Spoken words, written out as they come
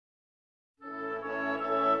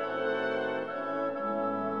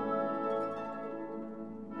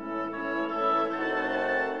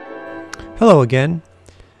Hello again.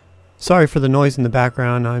 Sorry for the noise in the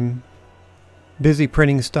background. I'm busy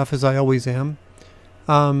printing stuff as I always am.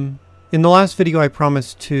 In the last video I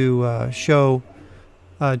promised to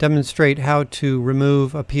demonstrate how to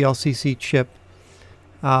remove a PLCC chip.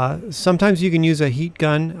 Sometimes you can use a heat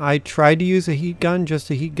gun. I tried to use a heat gun, just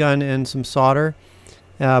a heat gun and some solder,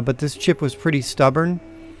 but this chip was pretty stubborn.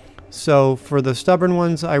 So for the stubborn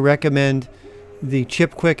ones I recommend the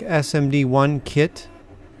ChipQuik SMD1 kit,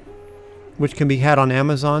 which can be had on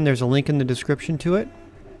Amazon. There's a link in the description to it.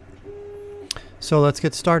 So let's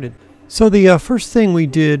get started. So the first thing we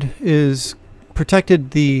did is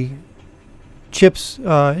protected the chips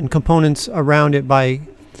and components around it by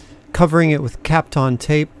covering it with Kapton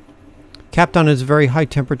tape. Kapton is very high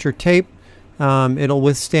temperature tape. It'll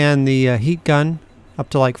withstand the heat gun up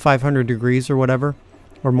to like 500 degrees or whatever,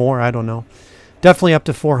 or more, I don't know. Definitely up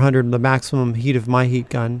to 400, the maximum heat of my heat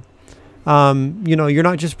gun. You know, you're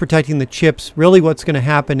not just protecting the chips. Really what's going to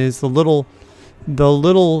happen is the little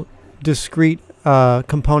discrete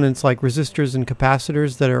components like resistors and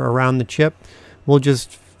capacitors that are around the chip will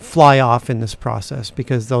just fly off in this process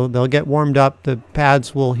because they'll get warmed up, the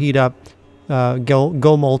pads will heat up,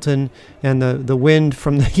 go molten, and the wind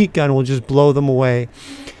from the heat gun will just blow them away.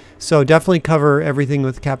 So definitely cover everything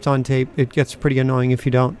with Kapton tape. It gets pretty annoying if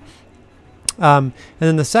you don't. And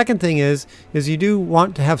then the second thing is you do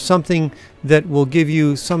want to have something that will give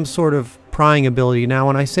you some sort of prying ability. Now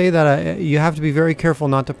when I say that, you have to be very careful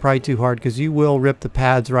not to pry too hard because you will rip the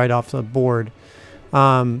pads right off the board.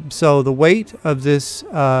 So the weight of this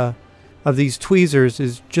of these tweezers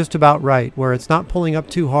is just about right, where it's not pulling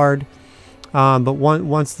up too hard, but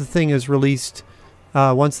once the thing is released,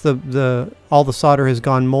 once all the solder has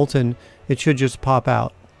gone molten, it should just pop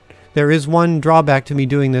out. There is one drawback to me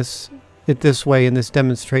doing this way in this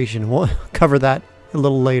demonstration. We'll cover that a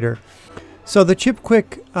little later. So the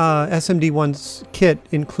ChipQuik SMD1's kit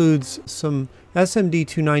includes some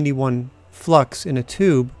SMD291 flux in a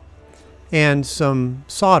tube and some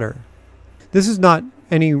solder. This is not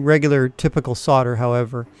any regular typical solder,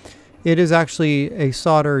 however. It is actually a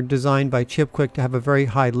solder designed by ChipQuik to have a very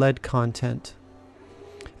high lead content.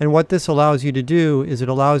 And what this allows you to do is it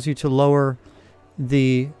allows you to lower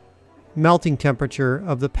the melting temperature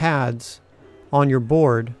of the pads on your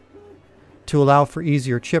board to allow for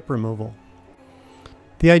easier chip removal.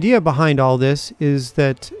 The idea behind all this is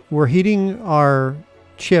that we're heating our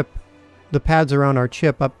chip, the pads around our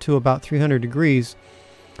chip, up to about 300 degrees,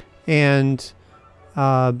 and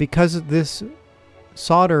because this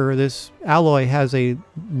solder, this alloy, has a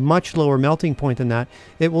much lower melting point than that,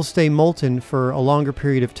 it will stay molten for a longer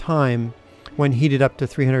period of time when heated up to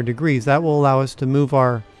 300 degrees. That will allow us to move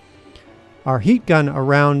our heat gun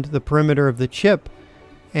around the perimeter of the chip,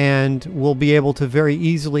 and we'll be able to very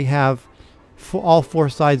easily have all four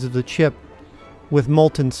sides of the chip with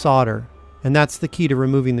molten solder. And that's the key to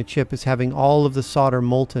removing the chip, is having all of the solder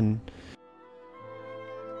molten.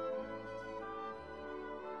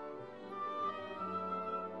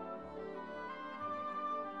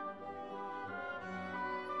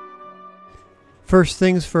 First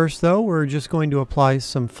things first though, we're just going to apply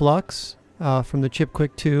some flux from the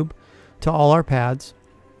ChipQuik tube to all our pads.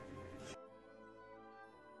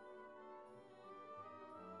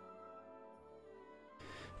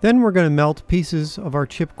 Then we're going to melt pieces of our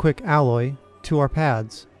ChipQuik alloy to our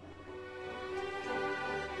pads.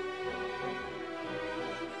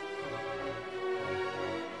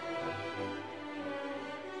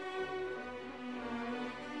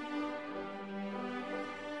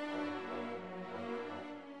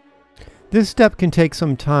 This step can take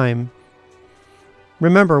some time.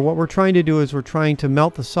 Remember, what we're trying to do is we're trying to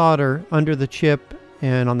melt the solder under the chip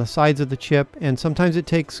and on the sides of the chip, and sometimes it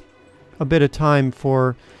takes a bit of time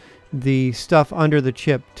for the stuff under the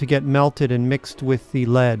chip to get melted and mixed with the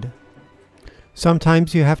lead.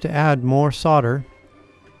 Sometimes you have to add more solder.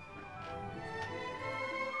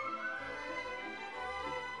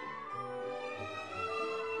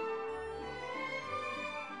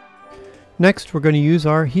 Next, we're going to use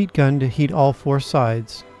our heat gun to heat all four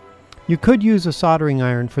sides. You could use a soldering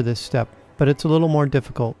iron for this step, but it's a little more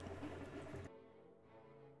difficult.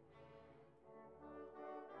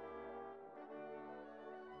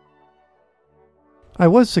 I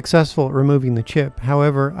was successful at removing the chip,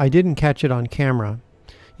 however, I didn't catch it on camera.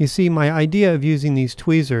 You see, my idea of using these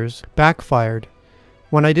tweezers backfired.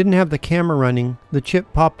 When I didn't have the camera running, the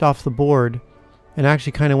chip popped off the board and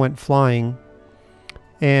actually kind of went flying.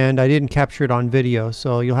 And I didn't capture it on video,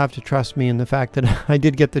 so you'll have to trust me in the fact that I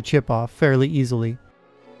did get the chip off fairly easily.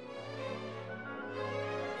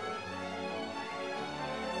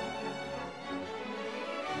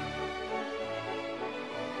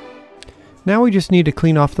 Now we just need to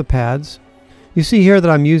clean off the pads. You see here that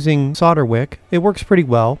I'm using solder wick. It works pretty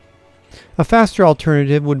well. A faster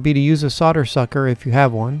alternative would be to use a solder sucker if you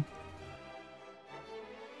have one.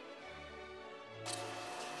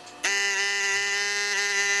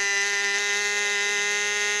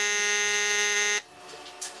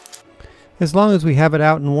 As long as we have it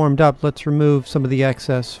out and warmed up, let's remove some of the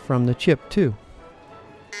excess from the chip too.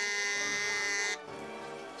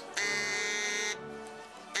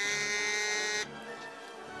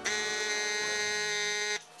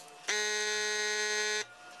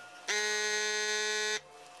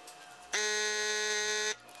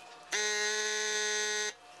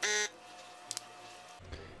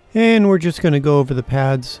 And we're just going to go over the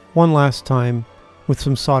pads one last time with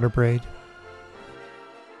some solder braid.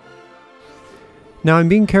 Now I'm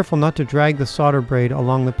being careful not to drag the solder braid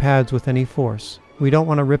along the pads with any force. We don't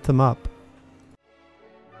want to rip them up.